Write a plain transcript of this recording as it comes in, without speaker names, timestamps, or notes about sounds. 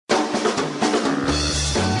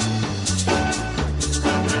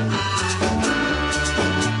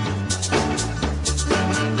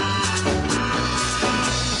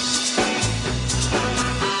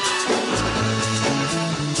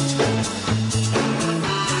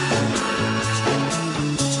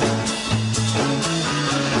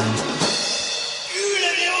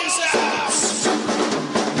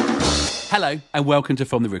Hello and welcome to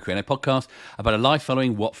From the Rookery, a podcast about a life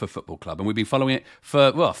following Watford Football Club. And we've been following it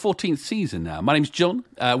for, 14th season now. My name's John.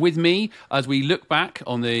 With me, as we look back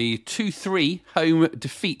on the 2-3 home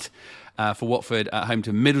defeat for Watford at home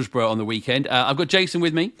to Middlesbrough on the weekend. I've got Jason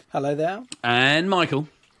with me. Hello there. And Michael.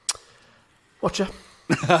 Watcher.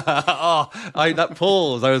 That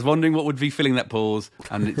pause. I was wondering what would be filling that pause,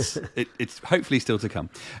 and it's hopefully still to come.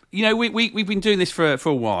 You know, we've been doing this for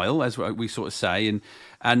a while, as we sort of say,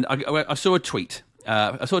 and I saw a tweet.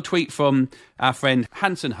 I saw a tweet from our friend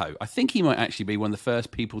Hanson Ho. I think he might actually be one of the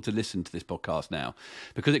first people to listen to this podcast now,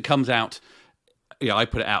 because it comes out. Yeah, I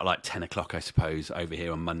put it out like 10 o'clock, I suppose, over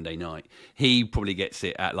here on Monday night. He probably gets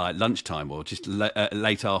it at like lunchtime or just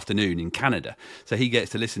late afternoon in Canada. So he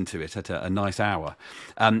gets to listen to it at a nice hour.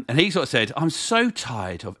 And he sort of said, I'm so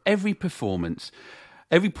tired of every poor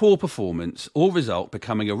performance or result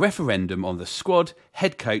becoming a referendum on the squad,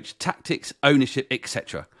 head coach, tactics, ownership,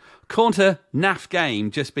 etc. Can't a naff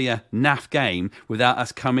game just be a naff game without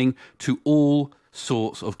us coming to all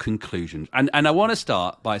sorts of conclusions? And I want to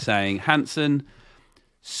start by saying, Hanson,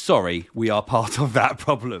 sorry, we are part of that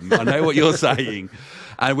problem. I know what you're saying,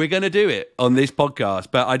 and we're going to do it on this podcast.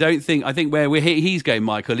 But I think where he's going,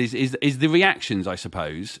 Michael, is the reactions, I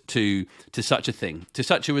suppose, to such a thing, to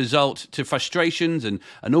such a result, to frustrations and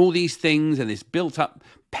all these things, and this built up,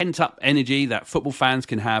 pent up energy that football fans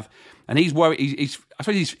can have. And he's worried. I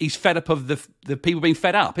suppose he's fed up of the people being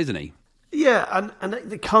fed up, isn't he? Yeah, and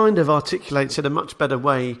it kind of articulates in a much better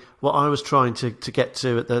way what I was trying to get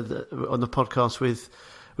to on the podcast with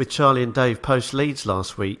Charlie and Dave post Leeds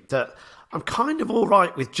last week. That I'm kind of all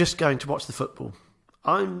right with just going to watch the football.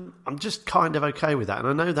 I'm just kind of okay with that, and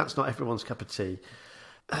I know that's not everyone's cup of tea.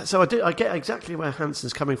 So I get exactly where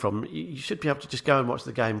Hanson's coming from. You should be able to just go and watch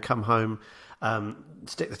the game, come home,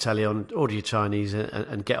 stick the telly on, order your Chinese,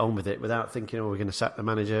 and get on with it without thinking, we're going to sack the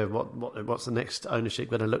manager. What's the next ownership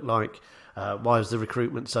going to look like? Why is the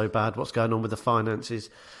recruitment so bad? What's going on with the finances?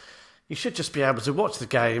 You should just be able to watch the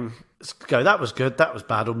game, go, that was good, that was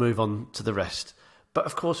bad, or move on to the rest. But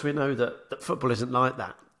of course we know that football isn't like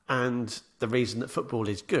that. And the reason that football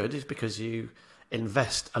is good is because you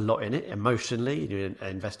invest a lot in it emotionally, you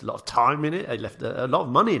invest a lot of time in it, you left a lot of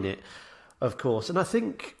money in it, of course. And I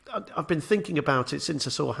think I've been thinking about it since I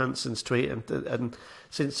saw Hanson's tweet and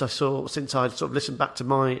since I sort of listened back to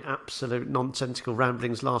my absolute nonsensical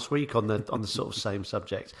ramblings last week on the sort of same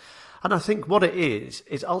subject. And I think what it is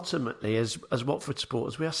ultimately, as Watford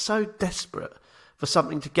supporters, we are so desperate for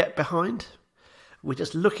something to get behind. We're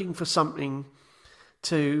just looking for something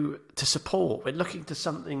to support. We're looking to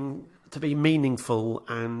something to be meaningful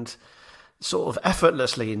and sort of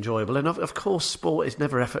effortlessly enjoyable. And of course, sport is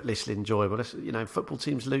never effortlessly enjoyable. Football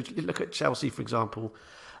teams lose. Look at Chelsea, for example.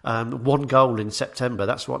 One goal in September,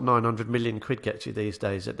 that's what 900 million quid gets you these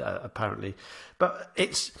days, apparently. But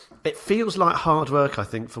it feels like hard work, I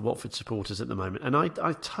think, for Watford supporters at the moment. And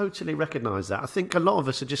I totally recognise that. I think a lot of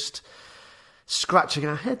us are just scratching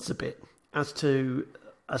our heads a bit as to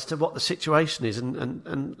what the situation is.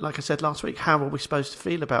 And like I said last week, how are we supposed to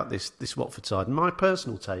feel about this Watford side? And my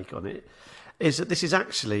personal take on it is that this is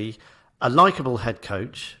actually a likeable head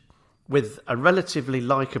coach with a relatively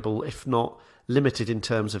likeable, if not limited in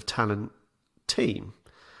terms of talent, team.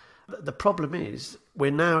 The problem is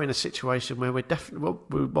we're now in a situation where we're definitely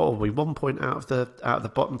we're 1 point out of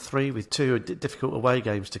the bottom three with two difficult away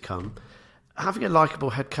games to come. Having a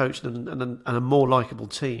likeable head coach and a more likeable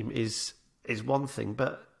team is one thing,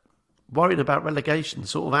 but worrying about relegation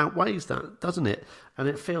sort of outweighs that, doesn't it? And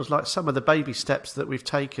it feels like some of the baby steps that we've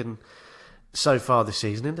taken so far this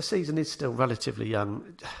season, and the season is still relatively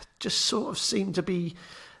young, just sort of seem to be.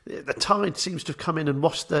 The tide seems to have come in and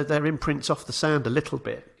washed their imprints off the sand a little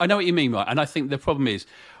bit. I know what you mean, right? And I think the problem is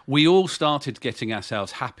we all started getting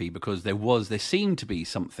ourselves happy because there seemed to be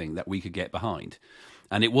something that we could get behind.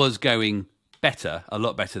 And it was going better, a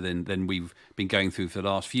lot better than we've been going through for the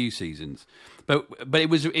last few seasons. But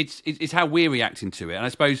it's how we're reacting to it. And I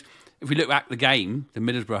suppose if we look at the game, the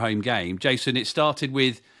Middlesbrough home game, Jason, it started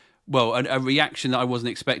with a reaction that I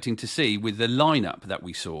wasn't expecting to see with the lineup that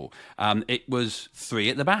we saw. It was three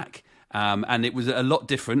at the back, and it was a lot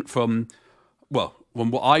different from what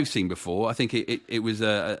I've seen before. I think it was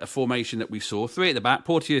a formation that we saw. Three at the back,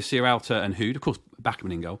 Portier, Sierralta and Hood, of course,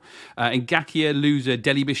 Backerman in goal. Ngakia, Loser,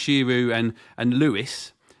 Deli Bashiru and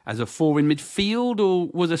Lewis as a four in midfield, or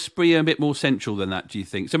was Asprilla a bit more central than that, do you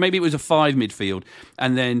think? So maybe it was a five midfield,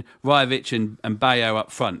 and then Rajovic and Bayo up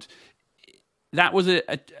front. That was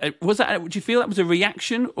was that? Would you feel that was a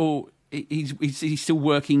reaction, or he's still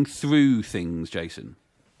working through things, Jason?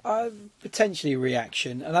 Potentially a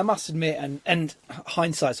reaction, and I must admit, and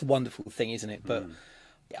hindsight's a wonderful thing, isn't it? But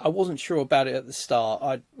I wasn't sure about it at the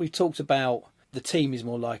start. We talked about the team is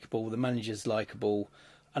more likeable, the manager's likeable,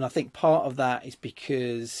 and I think part of that is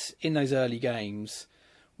because in those early games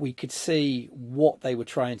we could see what they were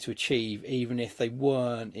trying to achieve, even if they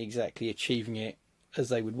weren't exactly achieving it as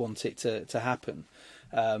they would want it to happen.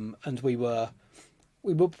 And we were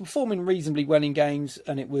performing reasonably well in games,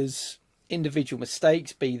 and it was individual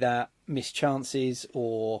mistakes, be that missed chances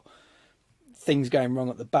or things going wrong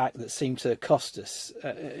at the back, that seemed to cost us.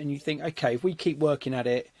 And you think, okay, if we keep working at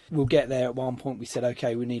it, we'll get there. At one point we said,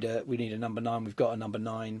 okay, we need a number 9. We've got a number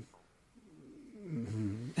 9.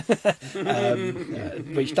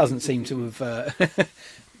 Which doesn't seem to have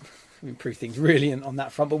improved things really on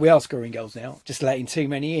that front, but we are scoring goals now, just letting too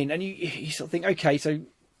many in. And you sort of think, okay, so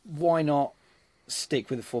why not stick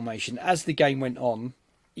with the formation? As the game went on,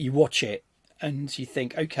 you watch it and you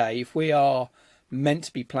think, okay, if we are meant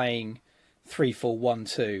to be playing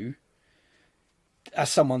 3-4-1-2, as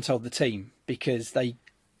someone told the team, because they,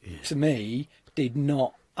 to me, did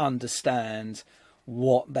not understand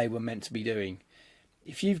what they were meant to be doing.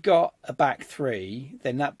 If you've got a back three,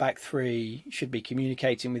 then that back three should be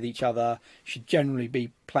communicating with each other, should generally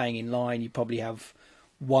be playing in line. You probably have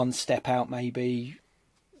one step out, maybe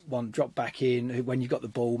one drop back in when you've got the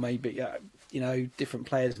ball, maybe, different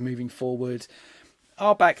players moving forward.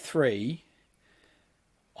 Our back three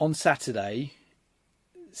on Saturday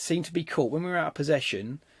seemed to be caught when we were out of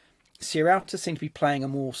possession. Sierralta seemed to be playing a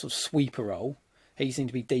more sort of sweeper role. He seemed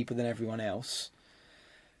to be deeper than everyone else.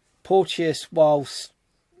 Porteous, whilst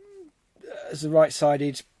as the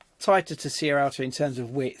right-sided, tighter to Sierralta in terms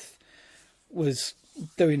of width, was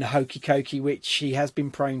doing the hokey-cokey, which he has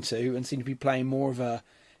been prone to, and seemed to be playing more of a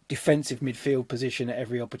defensive midfield position at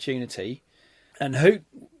every opportunity. And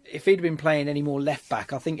if he'd been playing any more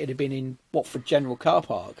left-back, I think it'd have been in Watford General Car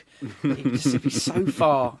Park. He'd just be so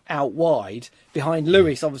far out wide, behind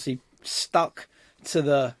Lewis, obviously stuck to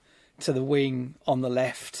the wing on the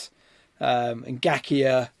left, and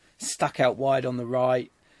Gakia stuck out wide on the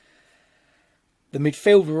right. The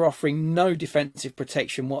midfield were offering no defensive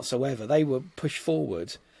protection whatsoever. They were pushed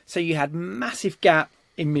forward. So you had massive gap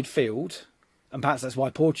in midfield, and perhaps that's why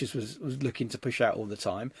Porteous was looking to push out all the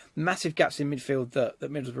time. Massive gaps in midfield that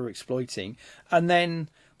Middlesbrough were exploiting. And then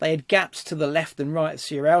they had gaps to the left and right of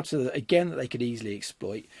Sierralta, again, that they could easily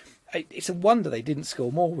exploit. It's a wonder they didn't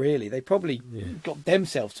score more, really. They probably got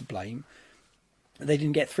themselves to blame. They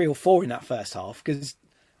didn't get 3 or 4 in that first half, because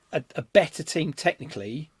a better team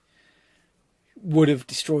technically would have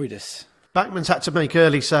destroyed us. Backman's had to make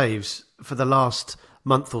early saves for the last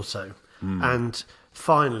month or so, and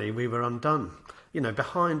finally we were undone.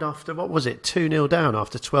 Behind after, 2-0 down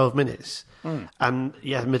after 12 minutes. And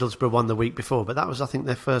Middlesbrough won the week before, but that was, I think,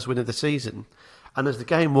 their first win of the season. And as the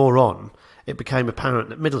game wore on, it became apparent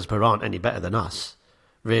that Middlesbrough aren't any better than us,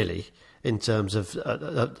 really, in terms of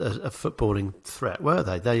a footballing threat, were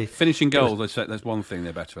they? They finishing goals. That's one thing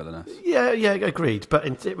they're better than us. Yeah, agreed.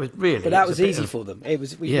 But it was really. But that was easy for them. It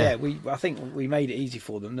was. I think we made it easy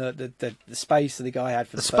for them. The space that the guy had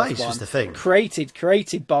for the first space one is the thing.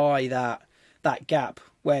 Created by that gap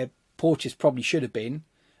where Porteous probably should have been,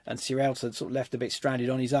 and Sierralta sort of left a bit stranded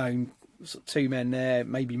on his own. Sort of 2 men there,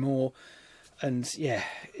 maybe more. And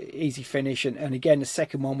easy finish. And again, the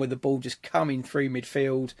second one with the ball just coming through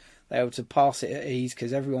midfield. They were able to pass it at ease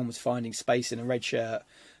because everyone was finding space in a red shirt.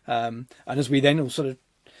 And as we then all sort of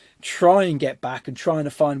try and get back and trying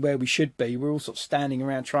to find where we should be, we're all sort of standing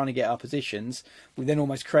around trying to get our positions. We then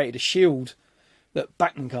almost created a shield that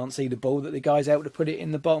Backman can't see the ball, that the guy's able to put it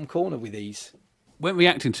in the bottom corner with ease. Weren't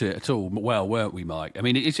reacting to it at all well, weren't we, Mike? I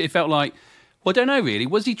mean, it felt like, well, I don't know really.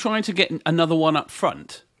 Was he trying to get another one up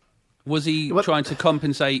front? Was he trying to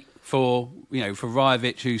compensate for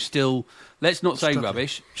Rajovic, who's still, let's not say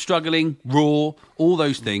rubbish, struggling, raw, all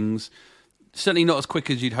those things. Certainly not as quick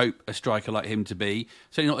as you'd hope a striker like him to be.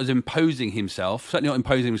 Certainly not as imposing himself. Certainly not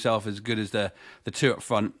imposing himself as good as the two up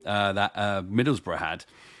front that Middlesbrough had.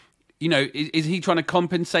 Is he trying to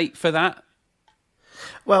compensate for that?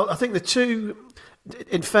 Well, I think the two,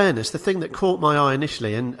 in fairness, the thing that caught my eye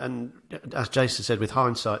initially, and as Jason said, with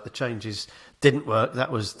hindsight, the changes didn't work.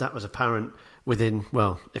 That was apparent within,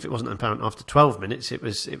 well, if it wasn't apparent after 12 minutes, it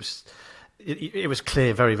was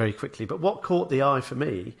clear very, very quickly. But what caught the eye for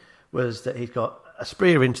me was that he'd got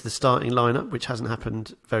Asprilla into the starting lineup, which hasn't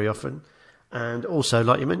happened very often, and also,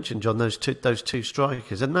 like you mentioned, John, those two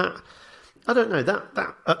strikers, and that, I don't know,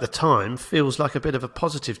 that at the time feels like a bit of a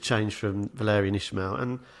positive change from Valérien Ismaël,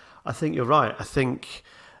 and I think you're right. I think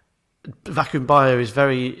Vacuum Bio is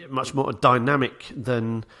very much more dynamic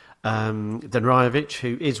than Rajovic,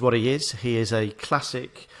 who is what he is. He is a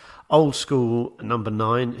classic, old school number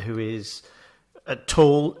 9 who is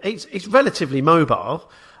tall. He's relatively mobile,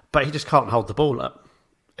 but he just can't hold the ball up.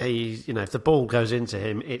 If the ball goes into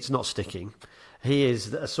him, it's not sticking. He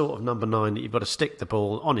is a sort of number 9 that you've got to stick the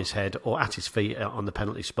ball on his head or at his feet on the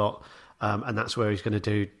penalty spot, and that's where he's going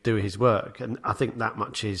to do his work. And I think that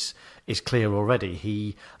much is clear already.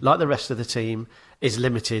 He, like the rest of the team, is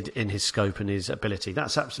limited in his scope and his ability.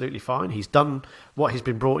 That's absolutely fine. He's done what he's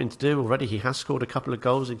been brought in to do already. He has scored a couple of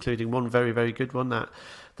goals, including one very, very good one. That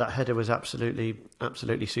header was absolutely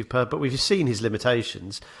superb. But we've seen his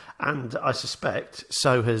limitations, and I suspect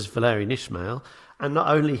so has Valérien Ismaël. And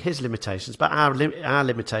not only his limitations, but our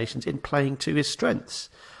limitations in playing to his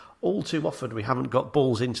strengths. All too often, we haven't got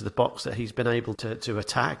balls into the box that he's been able to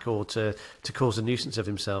attack or to cause a nuisance of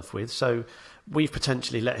himself with. So we've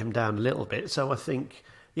potentially let him down a little bit. So I think,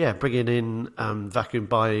 bringing in Vacuum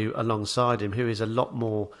Bayo alongside him, who is a lot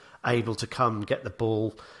more able to come, get the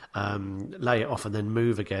ball, lay it off and then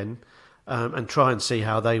move again, and try and see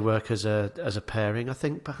how they work as a pairing, I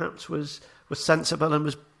think perhaps was sensible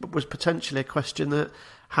and was potentially a question that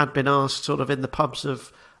had been asked sort of in the pubs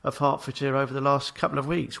of Hertfordshire over the last couple of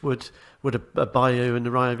weeks. Would a Bayo and a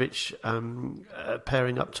Rajovic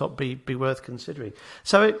pairing up top be worth considering?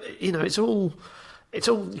 So it's all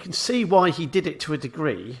you can see why he did it to a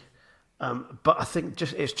degree, but I think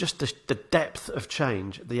it's just the depth of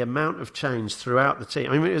change, the amount of change throughout the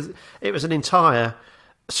team. I mean, it was an entire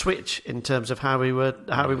switch in terms of how we were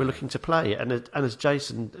looking to play, and as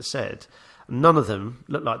Jason said, none of them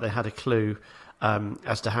looked like they had a clue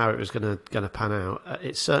as to how it was going to pan out.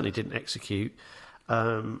 It certainly didn't execute,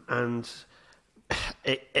 and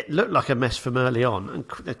it looked like a mess from early on.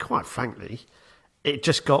 And quite frankly, it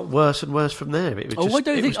just got worse and worse from there. It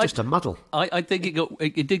was just a muddle. I think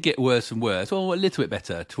it did get worse and worse, or a little bit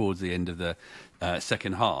better towards the end of the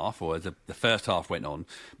second half, or as the first half went on.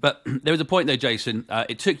 But there was a point though, Jason.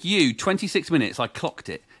 It took you 26 minutes. I clocked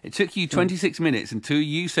it. It took you 26 minutes until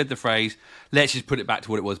you said the phrase, "Let's just put it back to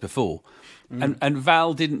what it was before." And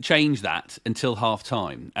Val didn't change that until half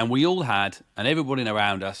time. And we all had, and everybody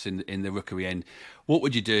around us in the Rookery end, what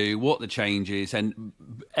would you do? What the changes? And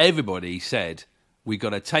everybody said, we got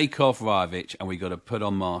to take off Rajovic and we got to put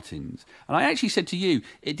on Martins. And I actually said to you,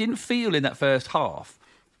 it didn't feel in that first half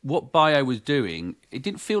what Bayo was doing. It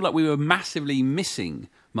didn't feel like we were massively missing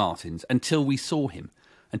Martins until we saw him.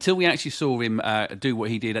 Until we actually saw him do what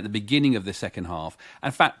he did at the beginning of the second half.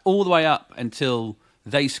 In fact, all the way up until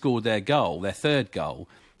they scored their third goal,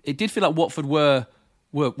 it did feel like Watford were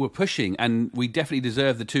pushing, and we definitely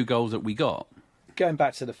deserved the 2 goals that we got. Going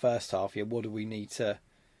back to the first half, what do we need to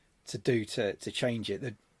do to change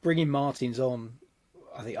it? Bringing Martins on,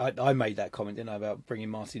 I think I made that comment, didn't I, about bringing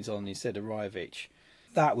Martins on instead of Rajovic.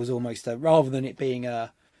 That was almost rather than it being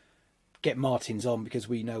get Martins on because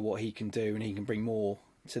we know what he can do and he can bring more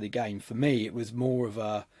to the game. For me, it was more of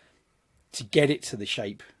to get it to the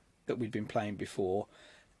shape that we'd been playing before,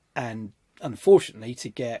 and unfortunately to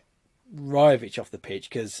get Rajovic off the pitch,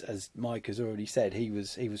 because as Mike has already said, he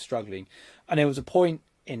was struggling. And there was a point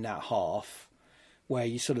in that half where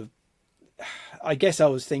you sort of, I guess I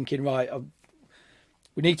was thinking, right,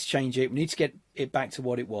 we need to change it, we need to get it back to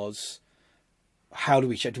what it was. How do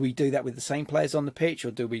we change? Do we do that with the same players on the pitch,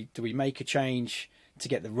 or do we make a change to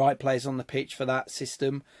get the right players on the pitch for that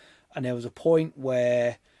system? And there was a point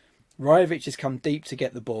where Rajovic has come deep to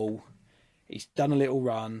get the ball. He's done a little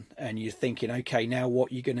run, and you're thinking, okay, now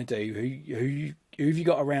what are you going to do? Who have you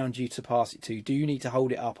got around you to pass it to? Do you need to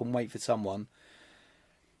hold it up and wait for someone?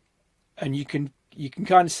 And you can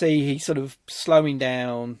kind of see he's sort of slowing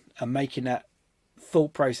down and making that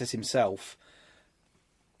thought process himself.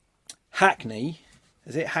 Hackney,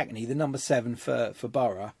 the number 7 for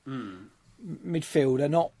Borough, midfielder,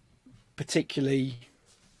 not particularly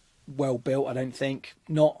well built, I don't think.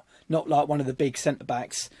 Not like one of the big centre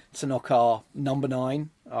backs to knock our number 9,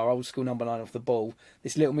 our old school number 9, off the ball.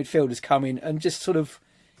 This little midfielder's come in and just sort of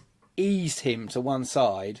eased him to one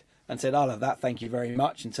side and said, "I'll have that, thank you very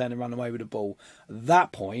much," and turned and run away with the ball. At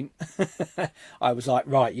that point, I was like,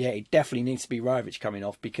 right, yeah, it definitely needs to be Rajovic coming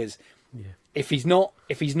off, because if he's not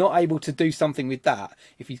able to do something with that,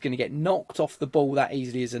 if he's going to get knocked off the ball that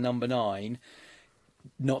easily as a number 9,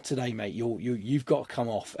 not today, mate. You've got to come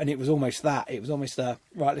off. And it was almost that. It was almost right,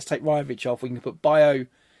 let's take Rajovic off. We can put Bayo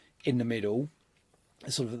in the middle,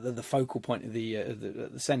 sort of the focal point of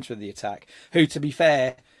the centre of the attack. Who, to be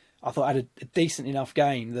fair, I thought had a decent enough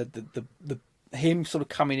game. The him sort of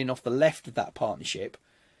coming in off the left of that partnership,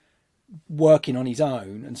 working on his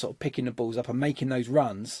own and sort of picking the balls up and making those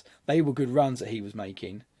runs. They were good runs that he was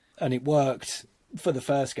making, and it worked for the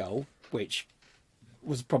first goal, which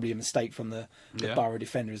was probably a mistake from the Borough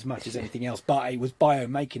defender as much as anything else. But it was Bayo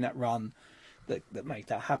making that run, that make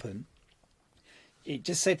that happen. It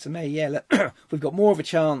just said to me, yeah, look, we've got more of a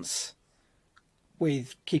chance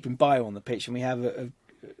with keeping Bayo on the pitch than we have with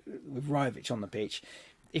Rajovic on the pitch.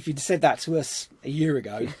 If you'd said that to us a year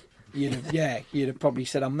ago, you'd have probably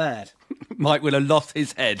said I'm mad. Mike would have lost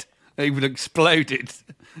his head. He would have exploded.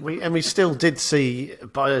 We still did see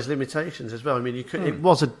Bayo's limitations as well. I mean, it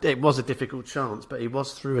was a difficult chance, but he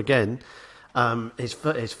was through again. His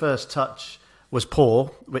first touch was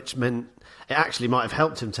poor, which meant it actually might have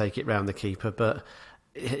helped him take it round the keeper, but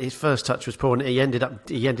his first touch was poor, and he ended up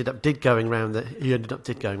going round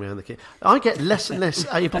the keeper. I get less and less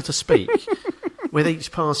able to speak with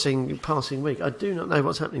each passing week. I do not know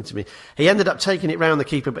what's happening to me. He ended up taking it round the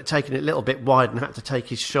keeper, but taking it a little bit wide, and had to take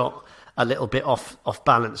his shot a little bit off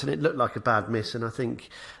balance, and it looked like a bad miss. And I think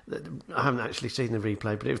I haven't actually seen the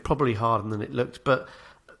replay, but it was probably harder than it looked. But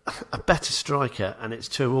a better striker, and it's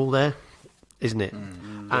 2-2 there, isn't it?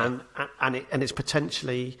 Yeah. And it's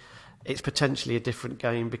potentially a different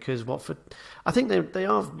game, because Watford, I think they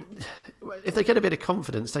are, if they get a bit of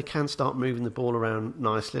confidence, they can start moving the ball around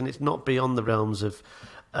nicely, and it's not beyond the realms of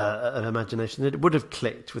imagination. It would have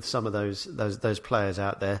clicked with some of those players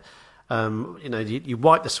out there. You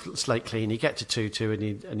wipe the slate clean, you get to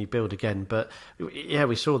 2-2, and you build again. But yeah,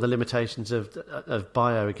 we saw the limitations of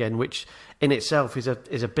Bayo again, which in itself is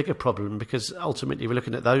a bigger problem, because ultimately we're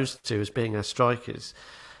looking at those two as being our strikers.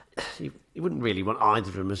 You wouldn't really want either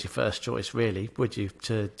of them as your first choice, really, would you?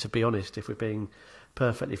 To be honest, if we're being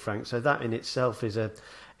perfectly frank. So that in itself is a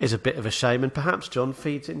bit of a shame, and perhaps, John,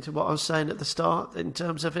 feeds into what I was saying at the start in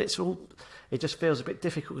terms of it just feels a bit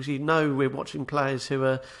difficult, because we're watching players who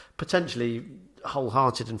are potentially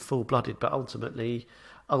wholehearted and full-blooded, but ultimately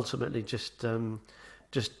just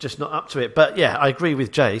not up to it. But yeah, I agree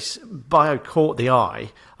with Jace. Bayo caught the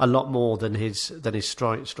eye a lot more than his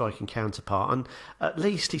striking counterpart, and at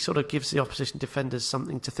least he sort of gives the opposition defenders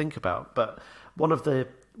something to think about. But one of the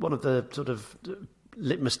sort of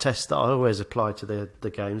litmus tests that I always apply to the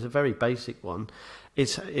games, a very basic one,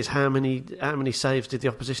 is how many saves did the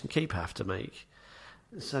opposition keeper have to make?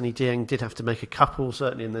 Sonny Dieng did have to make a couple,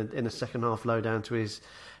 certainly in the second half, low down to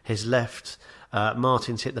his left.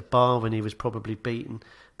 Martins hit the bar when he was probably beaten,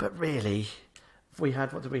 but really,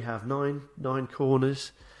 what did we have? Nine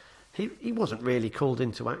corners. He wasn't really called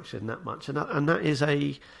into action that much, and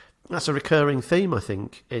that's a recurring theme, I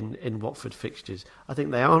think, in Watford fixtures. I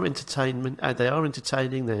think they are entertainment. They are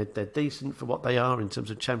entertaining. They're decent for what they are in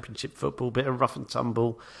terms of Championship football. Bit of rough and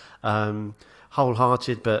tumble,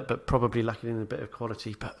 wholehearted, but probably lacking in a bit of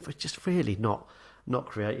quality. But we're just really not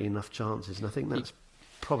creating enough chances, and I think that's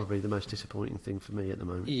probably the most disappointing thing for me at the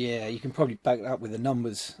moment. Yeah, you can probably back it up with the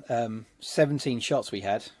numbers. 17 shots we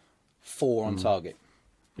had, 4 on target.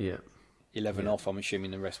 Yeah. 11 off. I'm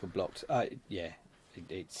assuming the rest were blocked. That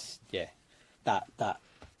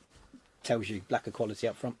tells you lack of quality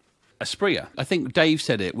up front. Asprilla, I think Dave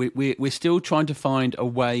said it. We're still trying to find a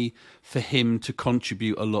way for him to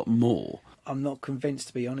contribute a lot more. I'm not convinced,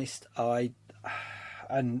 to be honest.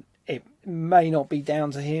 And it may not be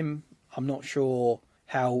down to him. I'm not sure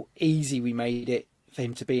how easy we made it for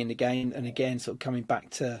him to be in the game. And again, sort of coming back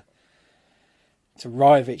to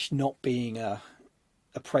Rajovic not being a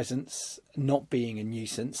presence, not being a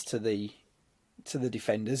nuisance to the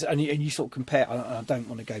defenders, and you sort of compare. I don't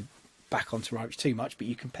want to go back onto Rajovic too much, but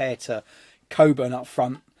you compare to Coburn up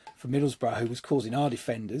front for Middlesbrough, who was causing our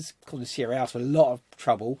defenders, causing Sierra out a lot of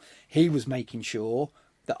trouble. He was making sure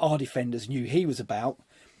that our defenders knew he was about.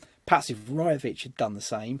 Perhaps if Rajovic had done the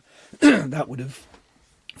same, that would have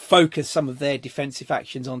focused some of their defensive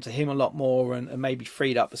actions onto him a lot more, and maybe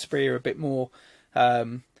freed up Asprilla a bit more.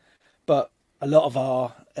 But a lot of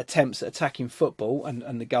our attempts at attacking football,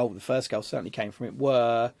 and the first goal certainly came from it,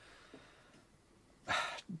 were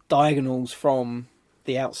diagonals from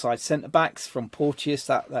the outside centre-backs, from Porteous,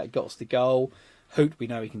 that got us the goal. Hoot, we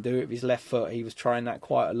know he can do it with his left foot. He was trying that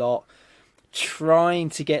quite a lot. Trying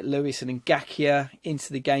to get Lewis and Ngakia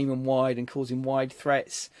into the game and wide, and causing wide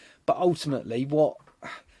threats. But ultimately,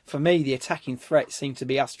 for me, the attacking threat seemed to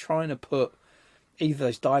be us trying to put either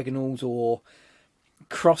those diagonals or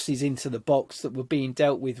crosses into the box that were being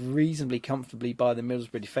dealt with reasonably comfortably by the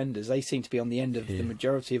Middlesbrough defenders. They seem to be on the end of the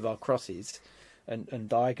majority of our crosses and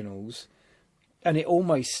diagonals, and it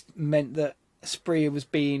almost meant that Asprilla was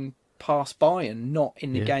being passed by and not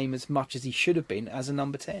in the game as much as he should have been as a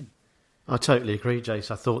number 10. I totally agree,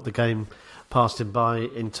 Jace. I thought the game passed him by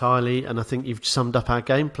entirely, and I think you've summed up our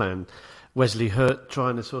game plan. Wesley Hurt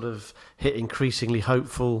trying to sort of hit increasingly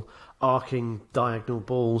hopeful, arcing diagonal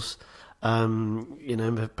balls,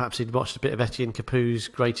 Perhaps he'd watched a bit of Etienne Capoe's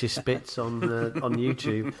greatest bits on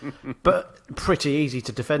YouTube, but pretty easy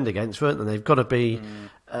to defend against, weren't they? They've got to be.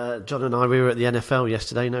 John and I, we were at the NFL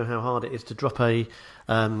yesterday. Know how hard it is to drop a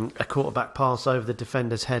quarterback pass over the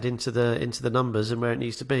defender's head into the numbers and where it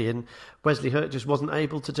needs to be. And Wesley Hurt just wasn't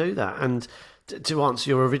able to do that. And to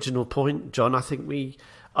answer your original point, John,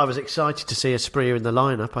 I was excited to see Asprilla in the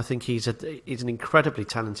lineup. I think he's an incredibly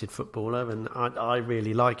talented footballer, and I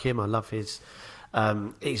really like him. I love his.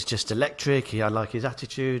 He's just electric. I like his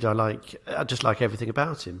attitude. I just like everything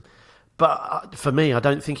about him. But for me, I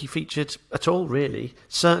don't think he featured at all. Really,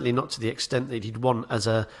 certainly not to the extent that he'd want as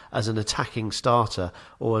an attacking starter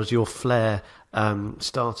or as your flair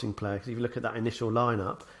starting player. Because if you look at that initial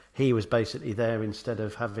lineup, he was basically there instead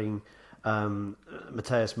of having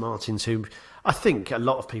Matthias Martins, who I think a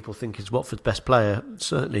lot of people think is Watford's best player,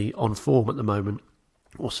 certainly on form at the moment,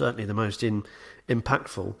 or certainly the most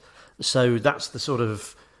impactful. So that's the sort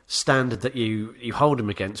of standard that you hold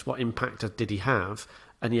him against. What impact did he have?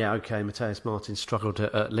 And yeah, okay, Matthias Martins struggled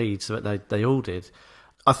at Leeds, but they all did.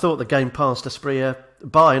 I thought the game passed Asprilla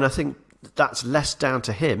by, and I think that's less down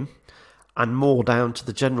to him and more down to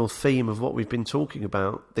the general theme of what we've been talking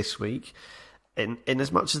about this week. In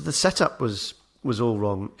as much as the setup was all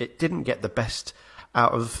wrong, it didn't get the best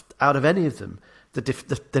out of any of them. The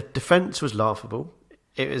defence was laughable.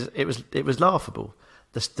 It was laughable.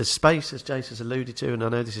 The space, as Jace has alluded to, and I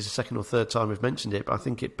know this is the second or third time we've mentioned it, but I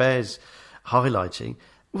think it bears highlighting.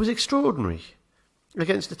 It was extraordinary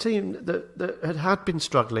against a team that had been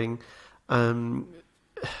struggling.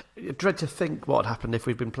 Dread to think what had happened if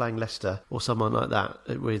we'd been playing Leicester or someone like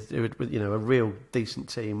that with a real decent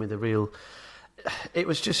team with a real. It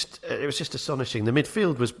was just astonishing. The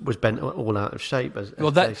midfield was bent all out of shape. As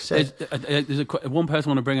they said. There's one person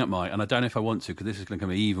I want to bring up, Mike, and I don't know if I want to because this is going to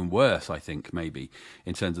become even worse. I think maybe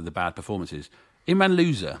in terms of the bad performances. Imran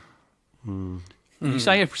Loser. You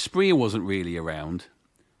say if Asprilla wasn't really around,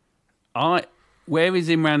 where is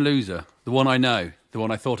Imran Loser? The one I know, the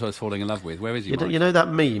one I thought I was falling in love with. Where is he? You know that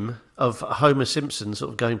meme of Homer Simpson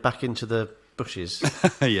sort of going back into the bushes.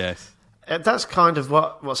 Yes. That's kind of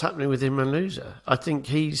what's happening with Imran Loser. I think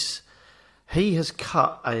he has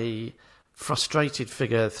cut a frustrated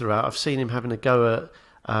figure throughout. I've seen him having a go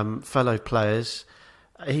at fellow players.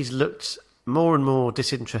 He's looked more and more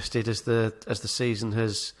disinterested as the season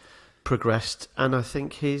has progressed, and I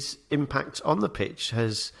think his impact on the pitch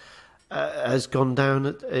has gone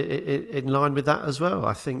down in line with that as well.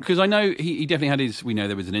 I think because I know he definitely had his. We know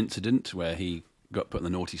there was an incident where he got put in the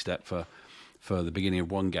naughty step for the beginning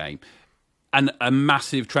of one game. And a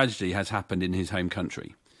massive tragedy has happened in his home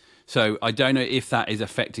country. So I don't know if that is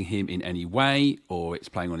affecting him in any way or it's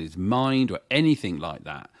playing on his mind or anything like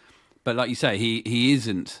that. But like you say, he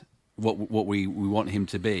isn't what we want him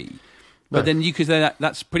to be. But then you could say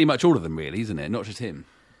that's pretty much all of them, really, isn't it? Not just him.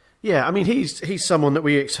 Yeah, I mean, he's someone that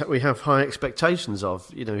we have high expectations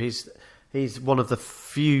of. You know, he's one of the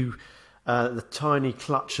few... the tiny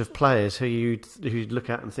clutch of players who you'd look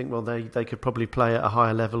at and think, well, they could probably play at a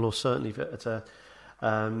higher level or certainly at a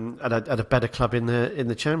better club in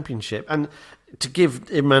the Championship. And to give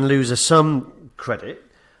Imran Loser some credit,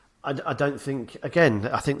 I don't think. Again,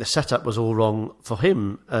 I think the setup was all wrong for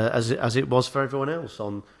him as it was for everyone else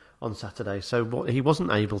on Saturday. So he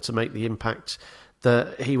wasn't able to make the impact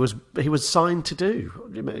that he was signed to do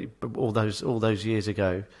all those years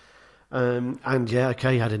ago. And yeah,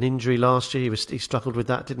 okay, he had an injury last year. He struggled with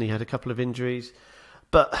that, didn't he? He had a couple of injuries,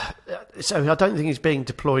 but so I don't think he's being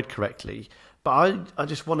deployed correctly. But I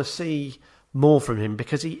just want to see more from him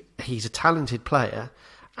because he's a talented player,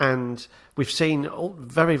 and we've seen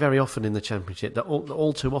very, very often in the Championship that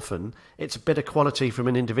all too often it's a bit of quality from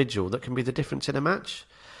an individual that can be the difference in a match.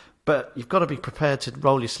 But you've got to be prepared to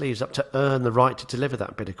roll your sleeves up to earn the right to deliver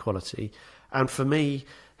that bit of quality. And for me,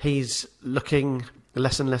 he's looking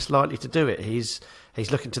less and less likely to do it. He's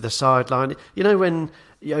looking to the sideline. You know when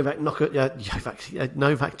Novak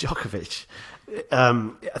Djokovic,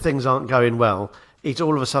 things aren't going well. He's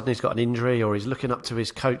all of a sudden he's got an injury, or he's looking up to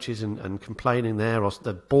his coaches and complaining there, or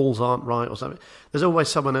the balls aren't right, or something. There's always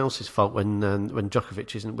someone else's fault when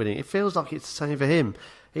Djokovic isn't winning. It feels like it's the same for him.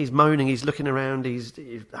 He's moaning, he's looking around, his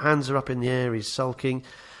hands are up in the air, he's sulking,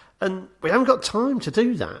 and we haven't got time to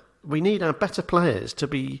do that. We need our better players to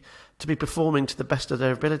be performing to the best of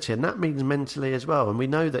their ability, and that means mentally as well. And we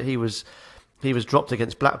know that he was dropped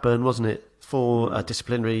against Blackburn, wasn't it, for a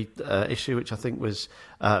disciplinary issue, which I think was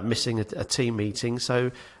missing a team meeting.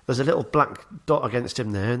 So there's a little black dot against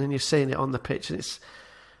him there, and then you're seeing it on the pitch, and it's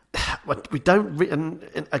we don't.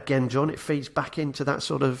 And again, John, it feeds back into that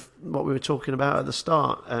sort of what we were talking about at the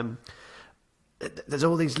start. There's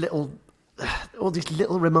all these little all these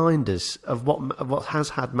little reminders of what has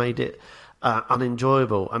had made it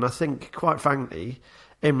unenjoyable. And I think, quite frankly,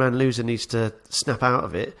 Imran Louza needs to snap out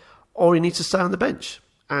of it, or he needs to stay on the bench.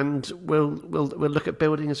 And we'll look at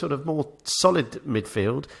building a sort of more solid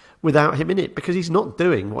midfield without him in it, because he's not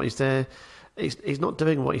doing what he's there. He's not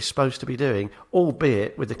doing what he's supposed to be doing,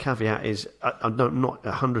 albeit with the caveat is I'm not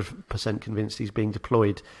 100% convinced he's being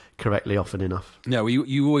deployed correctly often enough. No,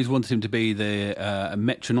 you always wanted him to be the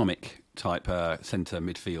metronomic type centre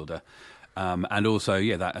midfielder. And also,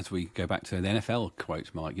 that as we go back to the NFL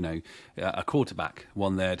quote, Mike, a quarterback,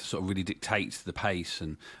 one there to sort of really dictate the pace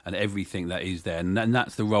and everything that is there. And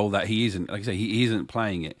that's the role that he isn't, like I say, he isn't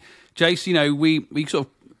playing it. Jace, we sort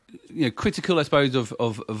of, critical, I suppose,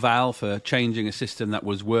 of Val for changing a system that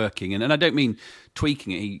was working, and I don't mean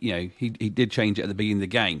tweaking it. He did change it at the beginning of the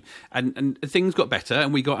game, and things got better,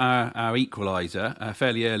 and we got our equaliser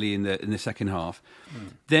fairly early in the second half.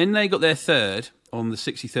 Then they got their third on the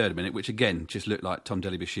 63rd minute, which again just looked like Tom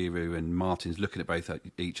Dele-Bashiru and Martins looking at both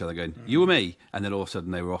each other, going, "You or me?" And then all of a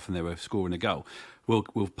sudden they were off and they were scoring a goal. We'll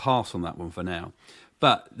pass on that one for now,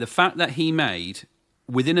 but the fact that he made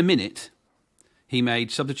within a minute. He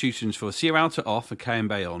made substitutions for Sierralta off and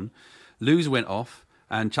Kayembe on. Louza went off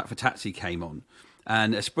and Chakfatadze came on.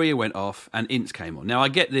 And Asprilla went off and Ince came on. Now, I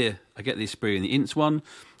get the Asprilla and the Ince one.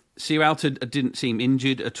 Sierralta didn't seem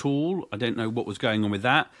injured at all. I don't know what was going on with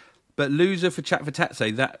that. But Louza for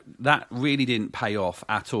Chakfatadze, that really didn't pay off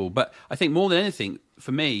at all. But I think more than anything,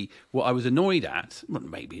 for me, what I was annoyed at, well,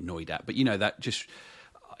 maybe annoyed at, but that just...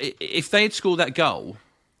 If they had scored that goal...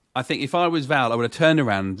 I think if I was Val, I would have turned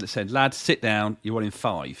around and said, lads, sit down, you're on in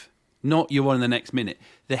 5. Not you're on in the next minute.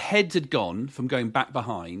 The heads had gone from going back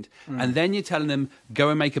behind, and then you're telling them, go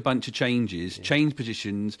and make a bunch of changes, change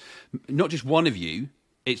positions. Not just one of you,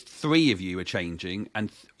 it's 3 of you are changing,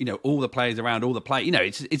 and all the players around, all the play.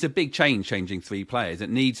 It's a big change, changing 3 players. It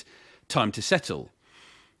needs time to settle.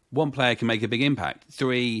 1 player can make a big impact.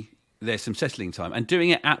 3, there's some settling time. And doing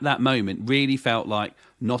it at that moment really felt like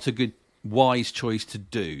not a good wise choice to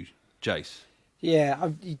do, Jace.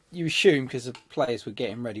 Yeah, you assume because the players were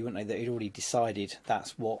getting ready, weren't they, that he'd already decided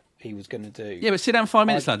that's what he was going to do. Yeah, but sit down 5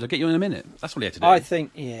 minutes, lads. I'll get you in a minute. That's what he had to do. I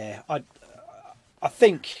think, I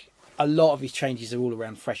think a lot of his changes are all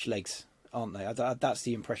around fresh legs, aren't they? That's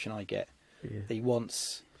the impression I get. Yeah. He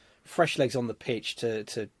wants fresh legs on the pitch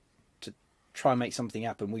to try and make something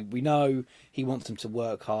happen. We know he wants them to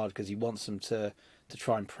work hard because he wants them to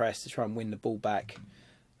try and press, to try and win the ball back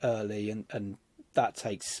early, and that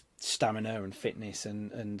takes stamina and fitness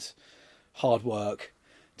and hard work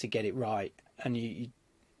to get it right. And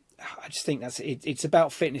I just think that's it. It's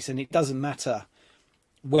about fitness, and it doesn't matter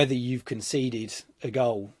whether you've conceded a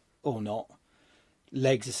goal or not.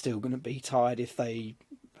 Legs are still going to be tired if they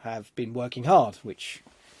have been working hard, which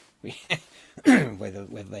whether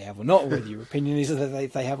they have or not, or whether your opinion is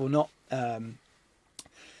that they have or not.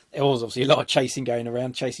 There was obviously a lot of chasing going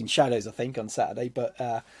around, chasing shadows, I think, on Saturday. But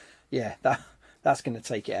that's going to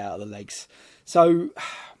take it out of the legs. So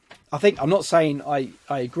I think, I'm not saying I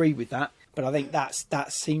agree with that, but I think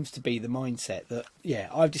that seems to be the mindset that,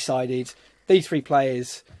 I've decided these 3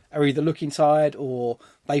 players are either looking tired or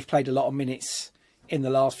they've played a lot of minutes in the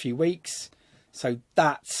last few weeks. So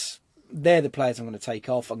they're the players I'm going to take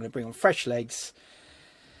off. I'm going to bring on fresh legs.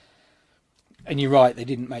 And you're right, they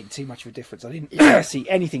didn't make too much of a difference. I didn't see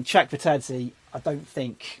anything. Chakfatadze, I don't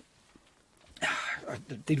think...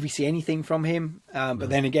 Did we see anything from him?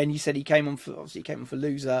 But then again, you said he came on for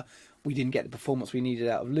Louza. We didn't get the performance we needed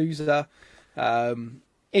out of Louza.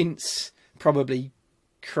 Ince probably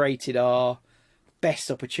created our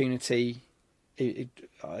best opportunity,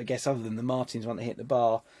 I guess, other than the Martins one that hit the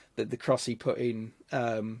bar, that the cross he put in,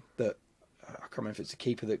 that I can't remember if it's the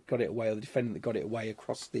keeper that got it away or the defender that got it away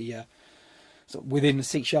across the... sort of within the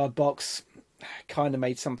 6-yard box, kind of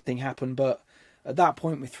made something happen. But at that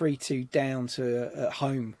point, with 3-2 down at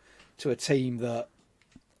home to a team that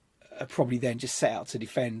are probably then just set out to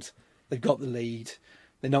defend, they've got the lead,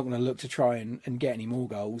 they're not going to look to try and get any more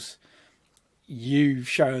goals. You've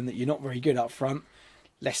shown that you're not very good up front.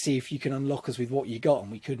 Let's see if you can unlock us with what you got,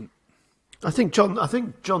 and we couldn't. I think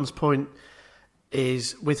John's point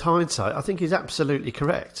is, with hindsight, I think he's absolutely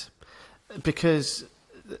correct, because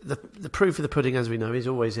the proof of the pudding, as we know, is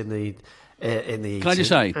always in the eating. Can I just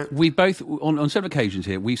say, we both, on several occasions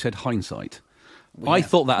here, we said hindsight. I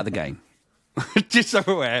thought that at the game. Just so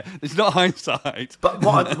we're aware, it's not hindsight. But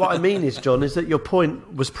what I mean is, John, is that your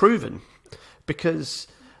point was proven, because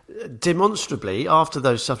demonstrably, after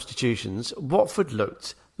those substitutions, Watford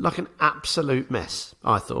looked like an absolute mess,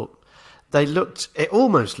 I thought. It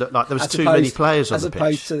almost looked like there was too many players on the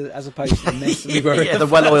pitch. As opposed to the mess we were the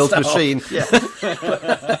well-oiled machine. Yeah.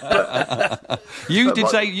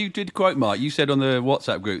 You did quote Mark. You said on the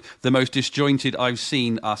WhatsApp group, the most disjointed I've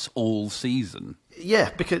seen us all season.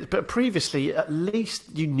 Yeah, but previously, at least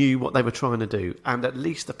you knew what they were trying to do, and at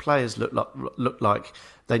least the players looked like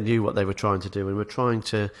they knew what they were trying to do and were trying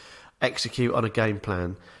to execute on a game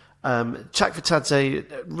plan.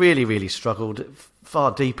 Chakvetadze really, really struggled,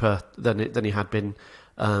 far deeper than he had been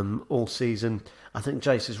all season. I think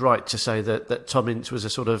Jace is right to say that Tom Ince was a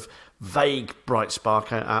sort of vague bright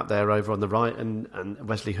spark out there over on the right, and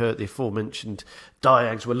Wesley Hurt, the aforementioned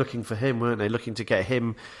Diags, were looking for him, weren't they? Looking to get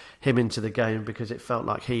him into the game because it felt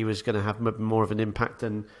like he was going to have more of an impact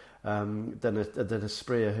than a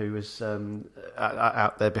Spria who was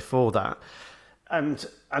out there before that. And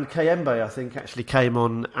Kayembe, I think, actually came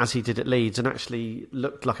on as he did at Leeds and actually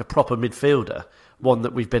looked like a proper midfielder, one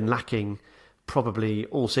that we've been lacking probably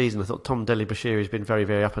all season. I thought Tom Delibashir has been very,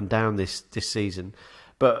 very up and down this season.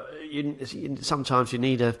 But sometimes you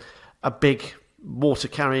need a big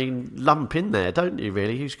water-carrying lump in there, don't you,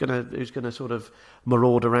 really? Who's gonna sort of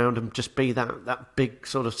maraud around and just be that big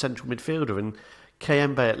sort of central midfielder. And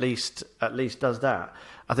Kayembe at least does that.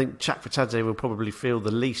 I think Chakvetadze will probably feel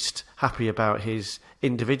the least happy about his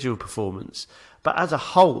individual performance. But as a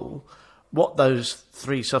whole, what those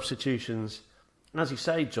three substitutions, as you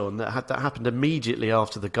say, John, that happened immediately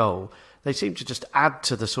after the goal, they seem to just add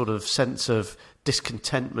to the sort of sense of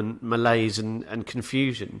discontentment, malaise and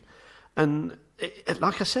confusion. And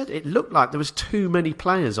like I said, it looked like there was too many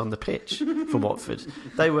players on the pitch for Watford.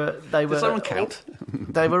 They were. Does someone count?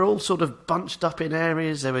 They were all sort of bunched up in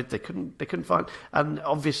areas. They couldn't find. And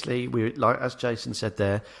obviously, as Jason said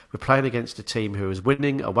there, we're playing against a team who was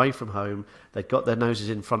winning away from home. They'd got their noses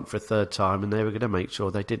in front for a third time, and they were going to make sure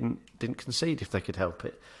they didn't concede if they could help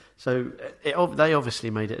it. So they obviously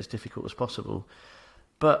made it as difficult as possible.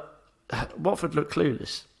 But Watford looked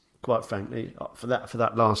clueless, quite frankly, for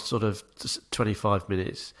that last sort of 25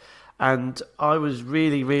 minutes. And I was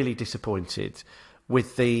really, really disappointed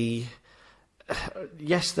with the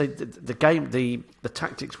game. The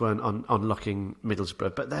tactics weren't unlocking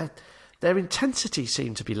Middlesbrough, but their intensity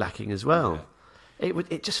seemed to be lacking as well. Yeah.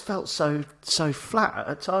 It just felt so flat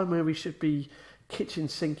at a time where we should be kitchen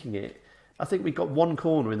sinking it. I think we got one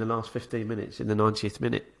corner in the last 15 minutes in the 90th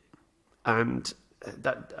minute, and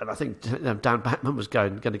I think Dan Batman was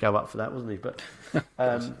going to go up for that, wasn't he? But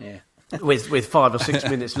with 5 or 6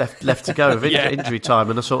 minutes left to go of injury time,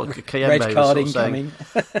 and I sort of Kayembe red card was sort of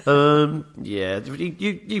incoming.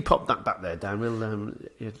 You pop that back there, Dan.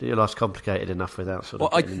 Your life's complicated enough without sort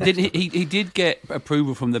of. Well, he did get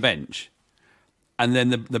approval from the bench. And then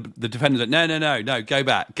the defender said, no, go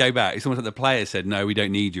back. It's almost like the player said, no, we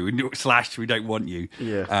don't need you. We don't want you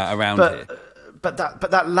around here. But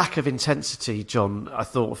that lack of intensity, John, I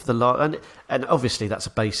thought for the last, and obviously that's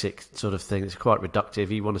a basic sort of thing. It's quite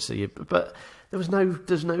reductive. You want to see it, but there's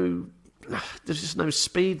just no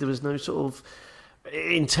speed. There was no sort of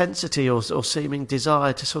intensity or seeming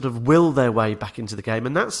desire to sort of will their way back into the game,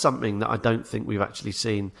 and that's something that I don't think we've actually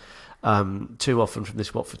seen too often from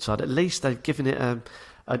this Watford side. At least they've given it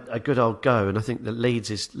a good old go, and I think that Leeds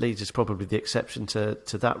is probably the exception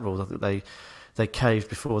to that rule. I think they caved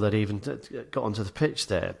before they'd even got onto the pitch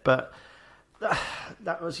there. But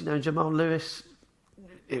that was, Jamal Lewis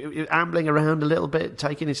ambling around a little bit,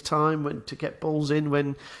 taking his time to get balls in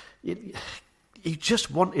when you just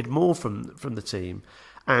wanted more from the team.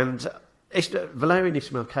 And Valérien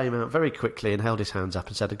Ismaël came out very quickly and held his hands up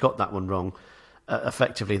and said, I got that one wrong.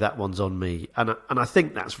 Effectively, that one's on me, and I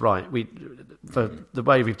think that's right. For the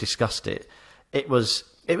way we've discussed it, it was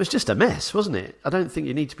just a mess, wasn't it? I don't think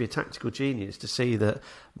you need to be a tactical genius to see that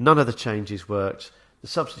none of the changes worked. The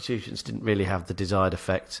substitutions didn't really have the desired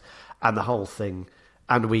effect, and the whole thing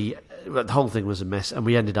was a mess. And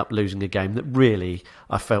we ended up losing a game that really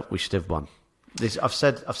I felt we should have won. I've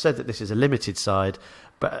said that this is a limited side,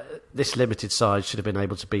 but this limited side should have been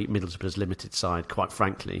able to beat Middlesbrough's limited side, quite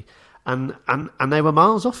frankly. And they were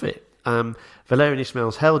miles off it. Valérien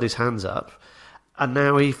Ismaël's held his hands up, and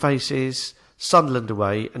now he faces Sunderland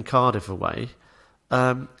away and Cardiff away.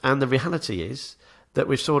 And the reality is that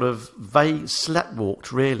we've sort of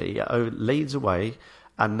sleptwalked really Leeds away,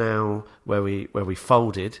 and now where we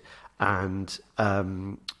folded, and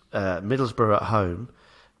Middlesbrough at home,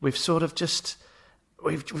 we've sort of just.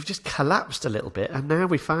 We've just collapsed a little bit, and now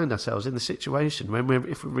we find ourselves in the situation when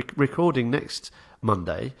if we're recording next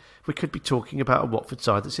Monday, we could be talking about a Watford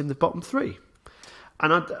side that's in the bottom three,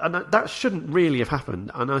 and that shouldn't really have happened.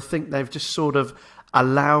 And I think they've just sort of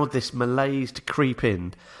allowed this malaise to creep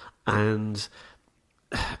in, and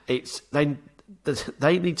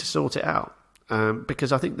they need to sort it out,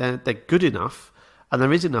 because I think they're good enough, and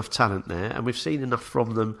there is enough talent there, and we've seen enough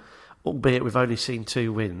from them, albeit we've only seen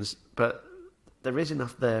 2 wins, but there is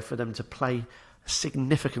enough there for them to play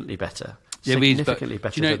significantly better. Significantly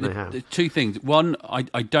better than they have. 2 things. One, I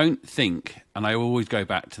don't think, and I always go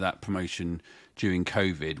back to that promotion during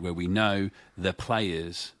COVID, where we know the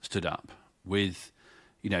players stood up with,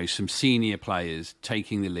 some senior players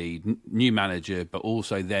taking the lead, new manager, but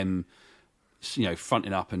also them,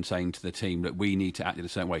 fronting up and saying to the team that we need to act in a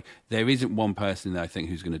certain way. There isn't one person there, I think,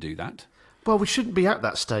 who's going to do that. Well, we shouldn't be at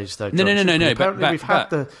that stage, though. John, No. Apparently,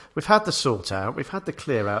 we've had the sort out, we've had the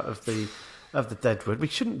clear out of the deadwood. We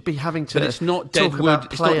shouldn't be having to talk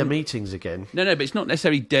about player meetings again. No, but it's not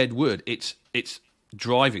necessarily dead wood. It's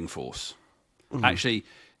driving force. Actually,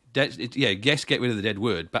 yes, get rid of the dead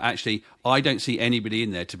wood, but actually, I don't see anybody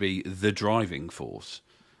in there to be the driving force.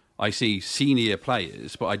 I see senior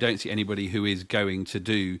players, but I don't see anybody who is going to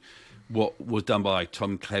do what was done by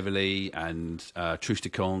Tom Cleverley and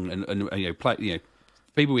Troost-Ekong and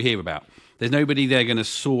people we hear about. There's nobody there going to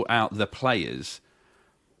sort out the players.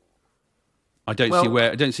 I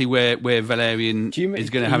don't see where Valerian is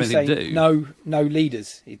going to have anything to do. No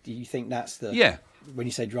leaders. Do you think that's the... Yeah. When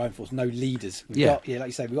you say driving force, no leaders. We've got, like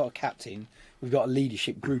you say, we've got a captain, we've got a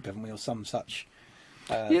leadership group, haven't we, or some such...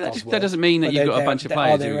 that doesn't mean that you've got a bunch of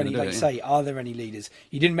players. Are there any leaders?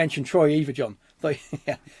 You didn't mention Troy either, John. But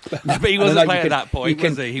he wasn't a player at that point,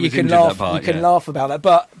 was he? He was injured at that part. You can laugh about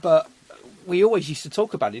that, but we always used to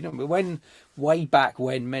talk about it, didn't we? Way back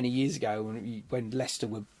when, many years ago, when Leicester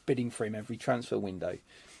were bidding for him every transfer window,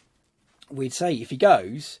 we'd say if he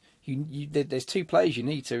goes, there's 2 players you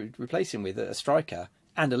need to replace him with: a striker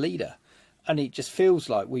and a leader. And it just feels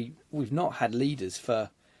like we've not had leaders for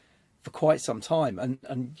quite some time,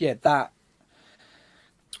 and that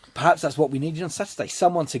perhaps that's what we needed on Saturday: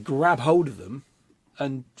 someone to grab hold of them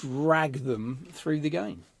and drag them through the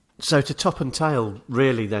game. So to top and tail,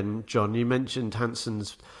 really, then, John, you mentioned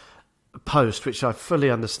Hansen's post, which I fully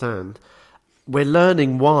understand. We're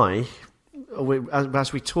learning why,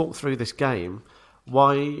 as we talk through this game,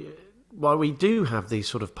 why we do have these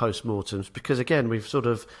sort of post-mortems, because again we've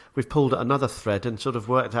pulled at another thread and sort of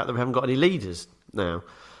worked out that we haven't got any leaders now.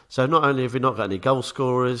 So not only have we not got any goal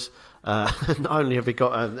scorers, not only have we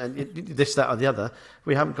got this, that or the other,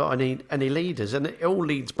 we haven't got any leaders. And it all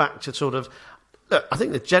leads back to sort of, look, I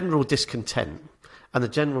think the general discontent and the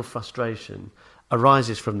general frustration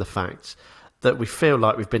arises from the fact that we feel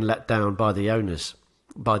like we've been let down by the owner.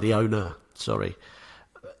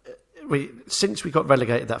 Since we got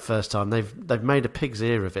relegated that first time, they've made a pig's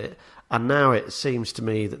ear of it, and now it seems to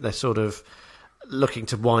me that they're sort of looking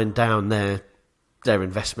to wind down their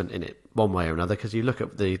investment in it one way or another, because you look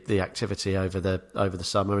at the activity over the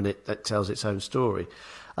summer and it tells its own story.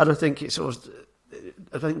 And I think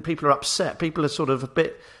I think people are upset. People are sort of a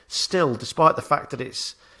bit still, despite the fact that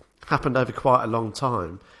it's happened over quite a long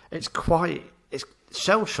time. It's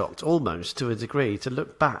shell-shocked almost to a degree to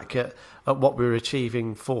look back at what we were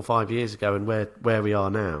achieving 4 or 5 years ago and where we are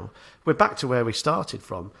now. We're back to where we started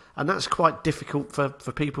from, and that's quite difficult for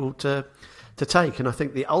people to take. And I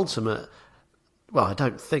think the ultimate... Well, I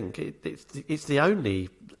don't think it's the only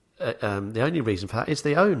reason for that is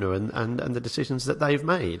the owner and the decisions that they've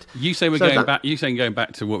made. You say going back. You saying going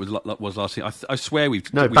back to what was last year? I swear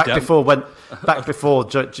back before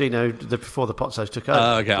Gino, before the Pozzos took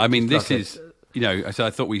over. Okay, I mean this is. So I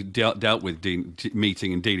thought we dealt with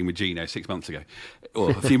meeting and dealing with Gino 6 months ago,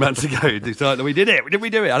 or a few months ago. We did it. Did we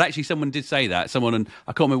do it? And actually, someone did say that. Someone, and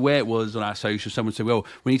I can't remember where it was on our social. Someone said, "Well,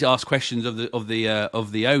 we need to ask questions of the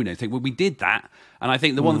owner." I think, well, we did that. And I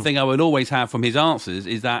think the one thing I would always have from his answers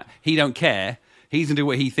is that he don't care. He's going to do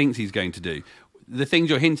what he thinks he's going to do. The things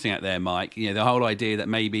you're hinting at there, Mike, the whole idea that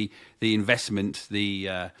maybe the investment,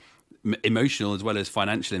 the emotional as well as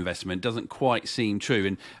financial investment doesn't quite seem true.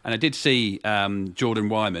 And I did see Jordan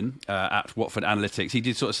Wyman at Watford Analytics. He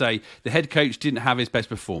did sort of say the head coach didn't have his best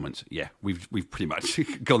performance. Yeah, we've pretty much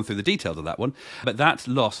gone through the details of that one. But that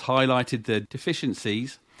loss highlighted the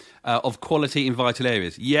deficiencies of quality in vital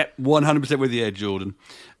areas. Yep, 100% with you, Jordan.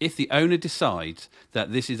 If the owner decides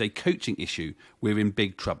that this is a coaching issue, we're in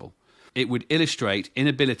big trouble. It would illustrate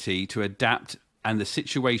inability to adapt, and the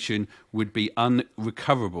situation would be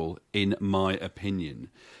unrecoverable, in my opinion.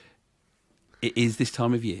 It is this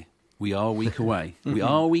time of year. We are a week away. We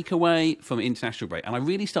are a week away from international break. And I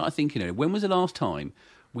really started thinking, when was the last time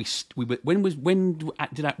when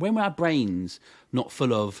were our brains not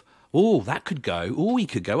full of, oh, that could go, oh, he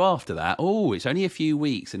could go after that, oh, it's only a few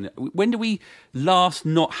weeks. And when do we last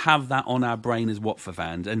not have that on our brain as Watford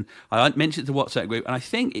fans? And I mentioned it to the WhatsApp group, and I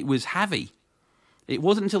think it was Javi. It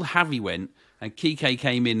wasn't until Javi went and Kike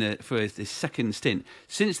came in for his second stint.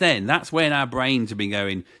 Since then, that's when our brains have been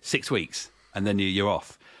going 6 weeks, and then you're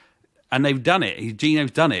off. And they've done it.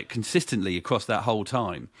 Gino's done it consistently across that whole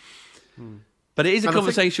time. But it is a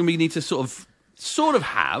conversation we need to sort of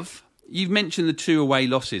have. You've mentioned the 2 away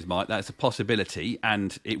losses, Mike. That's a possibility,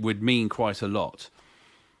 and it would mean quite a lot.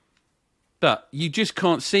 But you just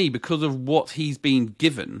can't see, because of what he's been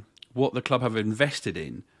given, what the club have invested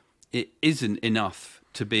in, it isn't enough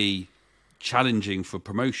to be challenging for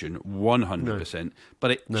promotion 100%. No.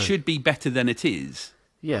 But it should be better than it is.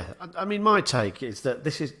 Yeah, I mean, my take is that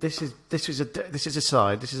this is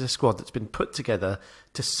a squad that's been put together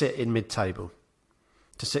to sit in mid-table,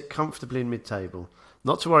 to sit comfortably in mid-table,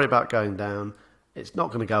 not to worry about going down. It's not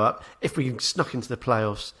going to go up. If we snuck into the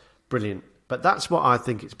playoffs, brilliant. But that's what I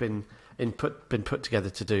think it's been put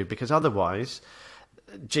together to do, because otherwise,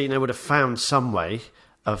 Gino would have found some way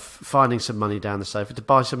of finding some money down the sofa to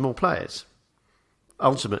buy some more players.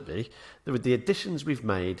 Ultimately, with the additions we've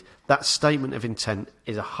made, that statement of intent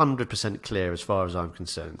is 100% clear as far as I'm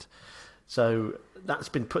concerned. So that's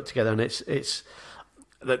been put together, and it's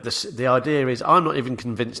the idea is, I'm not even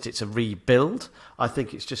convinced it's a rebuild. I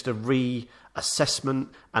think it's just a reassessment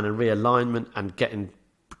and a realignment, and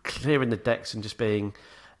clearing the decks and just being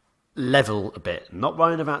level a bit, not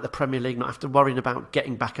worrying about the Premier League, not after worrying about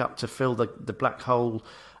getting back up to fill the black hole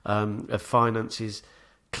of finances.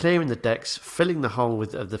 Clearing the decks, filling the hole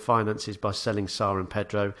of the finances by selling Sarr and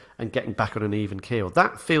Pedro, and getting back on an even keel.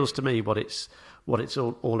 That feels to me what it's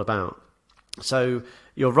all about. So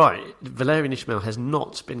you're right. Valérien Ismaël has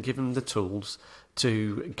not been given the tools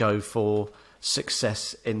to go for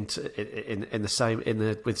success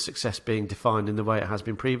with success being defined in the way it has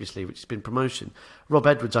been previously, which has been promotion. Rob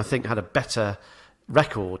Edwards, I think, had a better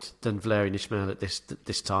record than Valérien Ismaël at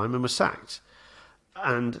this time, and was sacked.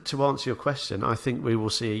 And to answer your question, I think we will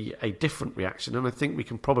see a different reaction, and I think we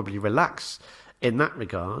can probably relax in that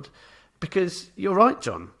regard, because you're right,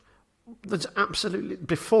 John. There's absolutely,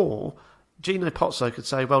 before, Gino Pozzo could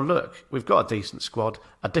say, well, look, we've got a decent squad,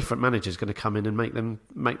 a different manager's going to come in and make them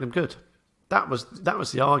good. That was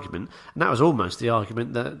the argument, and that was almost the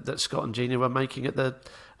argument that Scott and Gino were making at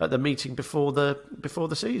the meeting before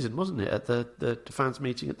the season, wasn't it? At the fans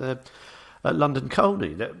meeting at London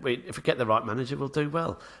Colney, that if we get the right manager, we'll do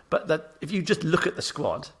well. But that if you just look at the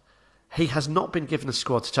squad, he has not been given a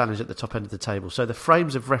squad to challenge at the top end of the table. So the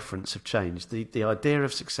frames of reference have changed. The idea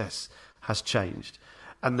of success has changed.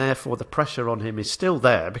 And therefore the pressure on him is still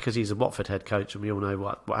there, because he's a Watford head coach and we all know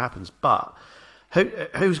what happens. But who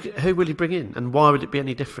will he bring in, and why would it be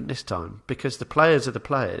any different this time? Because the players are the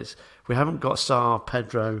players. We haven't got Sarr,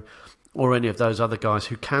 Pedro, or any of those other guys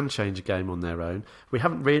who can change a game on their own. We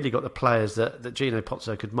haven't really got the players that Gino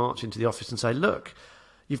Pozzo could march into the office and say, look,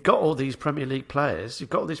 you've got all these Premier League players, you've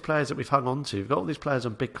got all these players that we've hung on to, you've got all these players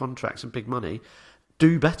on big contracts and big money,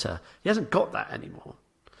 do better. He hasn't got that anymore.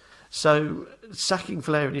 So sacking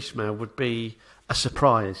Valérien Ismaël would be a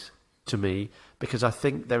surprise to me, because I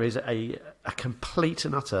think there is a complete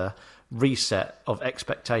and utter reset of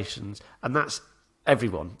expectations, and that's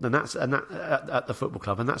everyone, and that at the football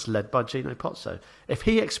club, and that's led by Gino Pozzo. If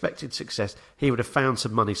he expected success, he would have found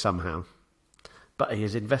some money somehow, but he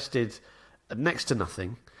has invested next to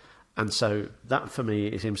nothing, and so that for me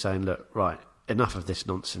is him saying, look, right, enough of this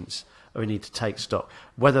nonsense, we need to take stock,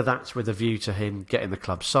 whether that's with a view to him getting the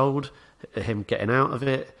club sold, him getting out of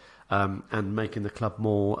it, and making the club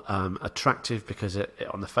more attractive, because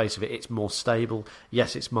on the face of it, it's more stable.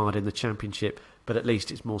 Yes, it's mired in the Championship, but at least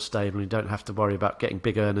it's more stable. You don't have to worry about getting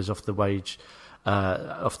big earners off the wage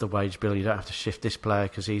bill. You don't have to shift this player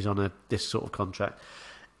because he's on this sort of contract.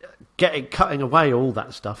 Cutting away all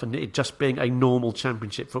that stuff, and it just being a normal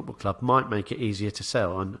Championship football club might make it easier to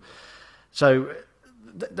sell. And so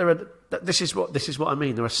this is what I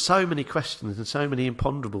mean. There are so many questions and so many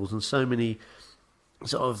imponderables and so many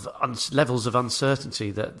sort of levels of uncertainty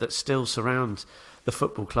that still surround the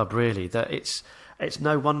football club, really, that it's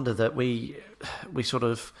no wonder that we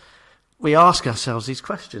ask ourselves these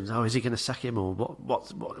questions. Oh, is he going to sack him, or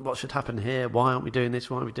what should happen here? Why aren't we doing this?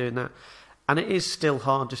 Why aren't we doing that? And it is still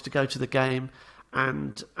hard just to go to the game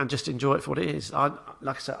and just enjoy it for what it is. Like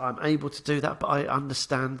I said, I'm able to do that, but I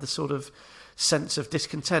understand the sort of sense of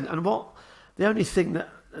discontent. And the only thing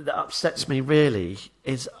that upsets me really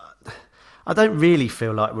is, I don't really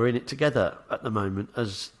feel like we're in it together at the moment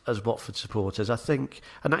as Watford supporters. I think,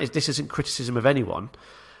 and this isn't criticism of anyone,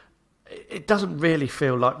 it doesn't really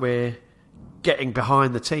feel like we're getting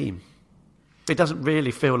behind the team. It doesn't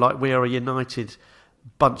really feel like we are a united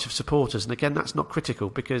bunch of supporters. And again, that's not critical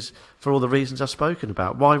because for all the reasons I've spoken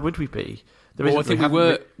about, why would we be? I think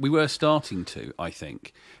we were starting to, I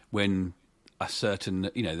think, when a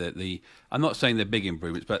certain, I'm not saying they're big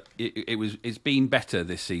improvements, but it's been better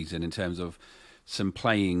this season in terms of some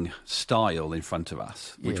playing style in front of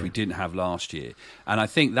us, which we didn't have last year. And I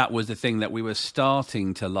think that was the thing that we were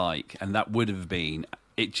starting to like, and that would have been,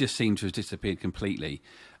 it just seemed to have disappeared completely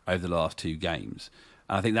over the last 2 games.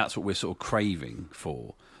 And I think that's what we're sort of craving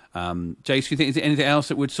for. Jace, do you think, is there anything else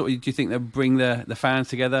that would do you think they'll bring the fans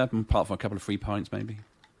together, apart from a couple of free pints maybe?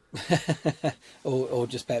 or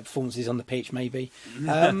just better performances on the pitch maybe.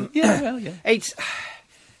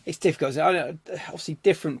 It's difficult. Obviously,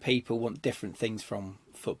 different people want different things from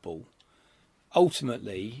football.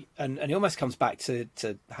 Ultimately, and it almost comes back to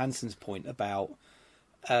Hanson's point about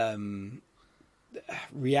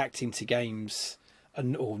reacting to games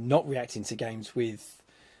or not reacting to games with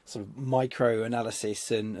sort of micro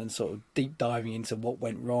analysis and sort of deep diving into what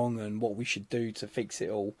went wrong and what we should do to fix it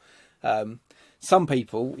all. Some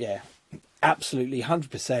people, absolutely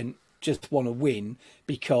 100% just want to win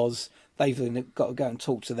because they've then got to go and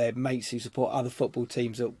talk to their mates who support other football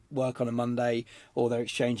teams at work on a Monday, or they're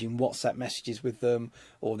exchanging WhatsApp messages with them,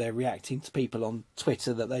 or they're reacting to people on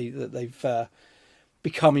Twitter that they've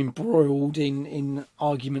become embroiled in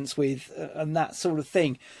arguments with, and that sort of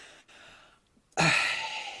thing.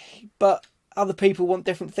 But other people want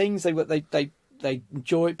different things. They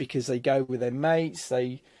enjoy it because they go with their mates.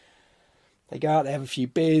 They go out, they have a few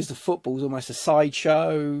beers. The football's almost a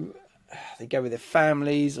sideshow. They go with their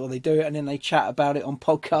families, or they do it and then they chat about it on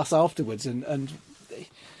podcasts afterwards. And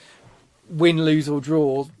win, lose or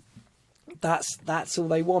draw, that's all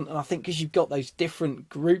they want. And I think because you've got those different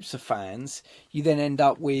groups of fans, you then end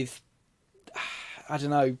up with, I don't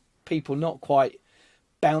know, people not quite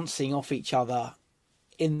bouncing off each other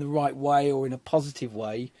in the right way or in a positive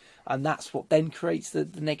way, and that's what then creates the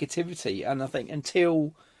negativity. And I think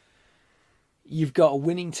until you've got a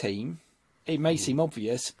winning team, it may seem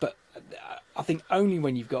obvious, but I think only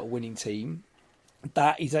when you've got a winning team,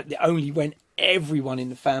 that is only when everyone in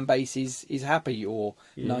the fan base is happy, or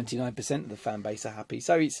 99% of the fan base are happy.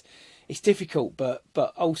 So it's difficult, but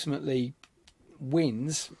ultimately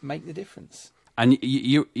wins make the difference. And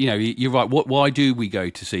you're right. Why do we go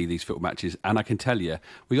to see these football matches? And I can tell you,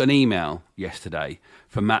 we got an email yesterday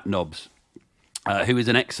from Matt Nobbs, who is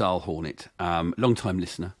an exile Hornet, long-time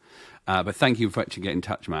listener. But thank you for actually getting in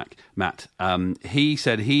touch, Matt. He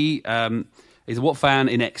said he is a Watford fan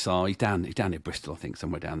in exile. He's down near Bristol, I think,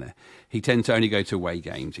 somewhere down there. He tends to only go to away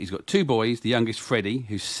games. He's got 2 boys. The youngest, Freddie,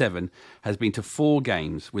 who's 7, has been to 4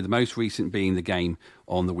 games, with the most recent being the game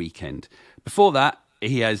on the weekend. Before that,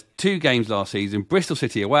 he has 2 games last season, Bristol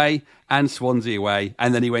City away and Swansea away,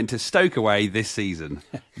 and then he went to Stoke away this season.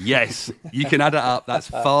 Yes, you can add it up. That's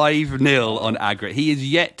 5-0 on aggregate. He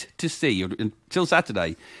is yet to see, until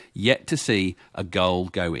Saturday, yet to see a goal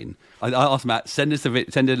go in. I asked Matt, send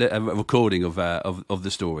a recording of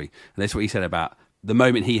the story. And that's what he said about the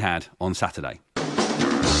moment he had on Saturday.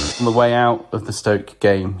 On the way out of the Stoke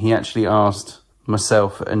game, he actually asked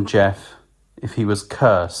myself and Jeff if he was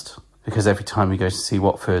cursed, because every time he goes to see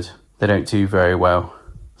Watford, they don't do very well.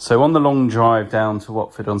 So on the long drive down to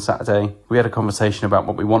Watford on Saturday, we had a conversation about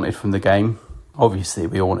what we wanted from the game. Obviously,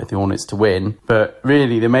 we all wanted the Hornets to win, but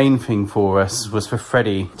really the main thing for us was for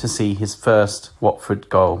Freddie to see his first Watford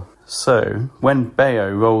goal. So when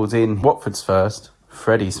Bayo rolled in Watford's first,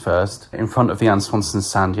 Freddie's first, in front of the Ann Swanson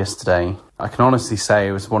stand yesterday, I can honestly say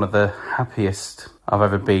it was one of the happiest I've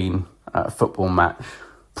ever been at a football match.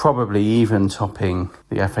 Probably even topping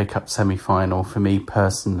the FA Cup semi-final for me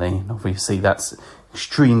personally. And obviously that's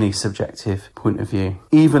extremely subjective point of view.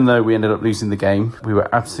 Even though we ended up losing the game, we were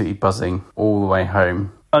absolutely buzzing all the way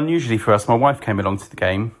home. Unusually for us, my wife came along to the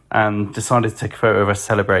game and decided to take a photo of us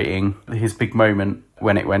celebrating his big moment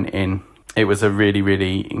when it went in. It was a really,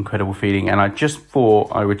 really incredible feeling, and I just thought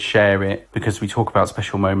I would share it because we talk about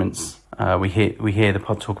special moments. We hear the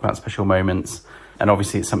pod talk about special moments, and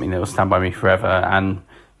obviously it's something that will stand by me forever, and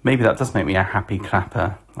maybe that does make me a happy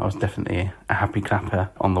clapper. I was definitely a happy clapper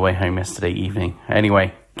on the way home yesterday evening.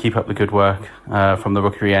 Anyway, keep up the good work from the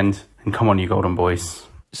rookery end, and come on, you Golden Boys.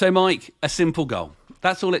 So, Mike, a simple goal.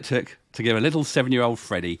 That's all it took to give a little 7-year-old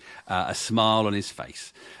Freddie a smile on his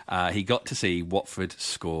face. He got to see Watford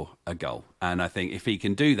score a goal. And I think if he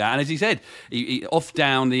can do that, and as he said, he off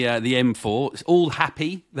down the M4, it's all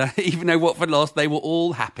happy. Even though Watford lost, they were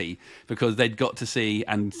all happy because they'd got to see,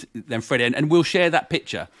 and then Freddie, and we'll share that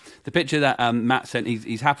picture. The picture that Matt sent,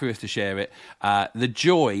 he's happy with us to share it. The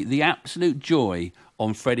joy, the absolute joy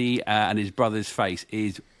on Freddie and his brother's face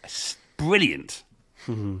is brilliant.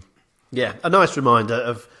 Yeah, a nice reminder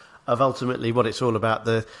of ultimately what it's all about,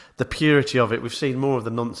 the purity of it. We've seen more of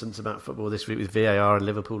the nonsense about football this week with VAR and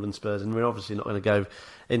Liverpool and Spurs, and we're obviously not going to go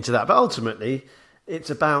into that. But ultimately, it's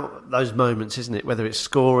about those moments, isn't it? Whether it's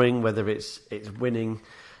scoring, whether it's winning,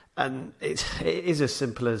 and it is as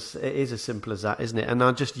simple as that, isn't it? And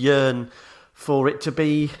I just yearn for it to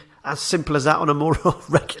be as simple as that on a more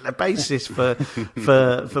regular basis for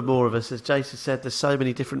more of us. As Jason said, there's so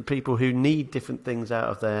many different people who need different things out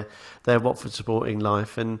of their Watford supporting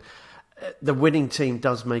life, and the winning team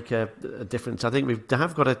does make a difference. I think we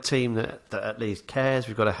have got a team that at least cares.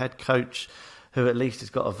 We've got a head coach who at least has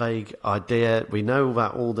got a vague idea. We know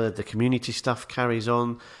about all the community stuff carries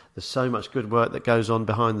on. There's so much good work that goes on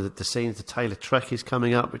behind the scenes. The Taylor Trek is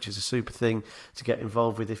coming up, which is a super thing to get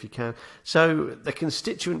involved with if you can. So the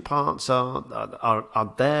constituent parts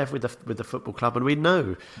are there with the football club, and we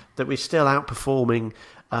know that we're still outperforming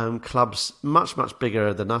clubs much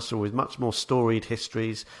bigger than us, or with much more storied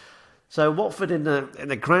histories. So Watford, in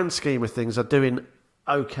the grand scheme of things, are doing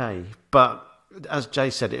okay. But as Jay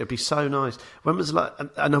said, it would be so nice. When was like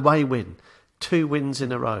an away win, 2 wins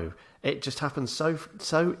in a row? It just happens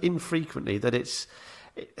so infrequently that it's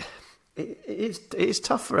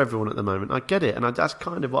tough for everyone at the moment. I get it, and that's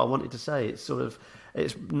kind of what I wanted to say. It's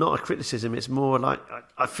not a criticism. It's more like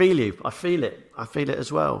I feel you. I feel it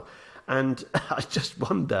as well. And I just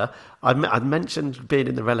wonder. I'd mentioned being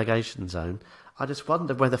in the relegation zone. I just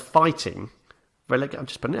wonder whether fighting, I'm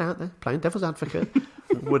just putting it out there, playing devil's advocate,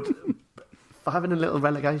 would. For having a little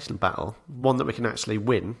relegation battle, one that we can actually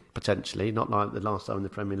win, potentially, not like the last time in the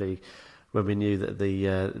Premier League when we knew that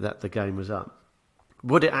the game was up.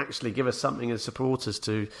 Would it actually give us something as supporters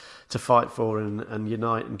to fight for and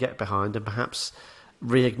unite and get behind, and perhaps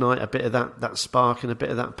reignite a bit of that spark and a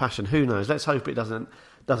bit of that passion? Who knows? Let's hope it doesn't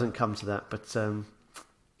come to that. But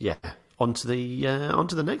yeah. On to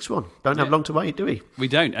the next one. Don't have long to wait, do we? We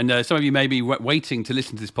don't. And some of you may be waiting to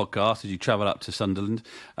listen to this podcast as you travel up to Sunderland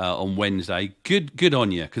on Wednesday. Good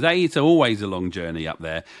on you, because it's always a long journey up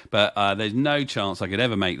there. But there's no chance I could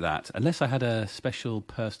ever make that unless I had a special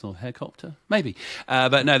personal helicopter, maybe.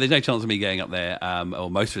 But no, there's no chance of me getting up there,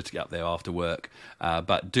 or most of us to get up there after work.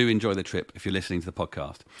 But do enjoy the trip if you're listening to the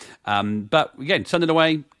podcast. But again, Sunderland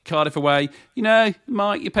away, Cardiff away. You know,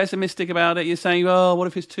 Mike, you're pessimistic about it. You're saying, oh, what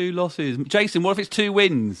if it's 2 losses? Jason, what if it's 2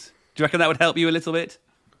 wins? Do you reckon that would help you a little bit?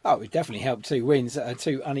 Oh, it would definitely help. 2 wins,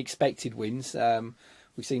 2 unexpected wins.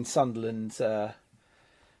 We've seen Sunderland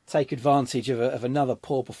take advantage of another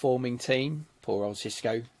poor performing team. Poor old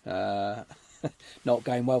Xisco. Not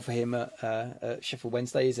going well for him at Sheffield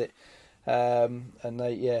Wednesday, is it? And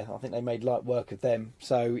I think they made light work of them.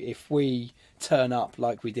 So if we turn up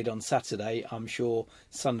like we did on Saturday, I'm sure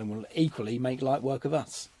Sunderland will equally make light work of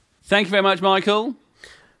us. Thank you very much, Michael.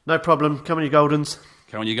 No problem. Come on, you Goldens.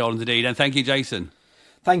 Come on, you Goldens indeed. And thank you, Jason.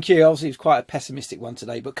 Thank you. Obviously, it was quite a pessimistic one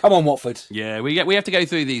today, but come on, Watford. Yeah, we have to go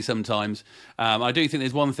through these sometimes. I do think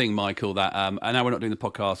there's one thing, Michael, that I know we're not doing the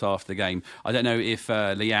podcast after the game. I don't know if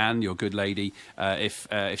Leanne, your good lady, if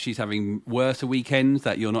she's having worse weekends,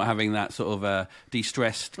 that you're not having that sort of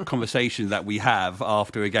de-stressed conversation that we have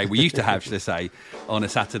after a game. We used to have, should I say, on a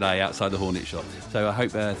Saturday outside the Hornets shop. So I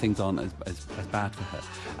hope things aren't as bad for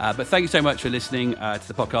her. But thank you so much for listening to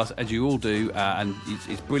the podcast, as you all do. And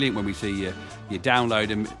it's brilliant when we see you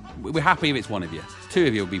download. And we're happy if it's one of you. 2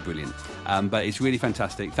 of you will be brilliant. But it's really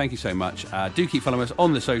fantastic. Thank you so much. Do keep following us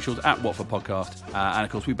on the socials at Watford Podcast. And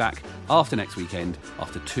of course, we'll be back after next weekend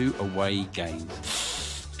after 2 away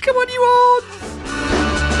games. Come on, you odds!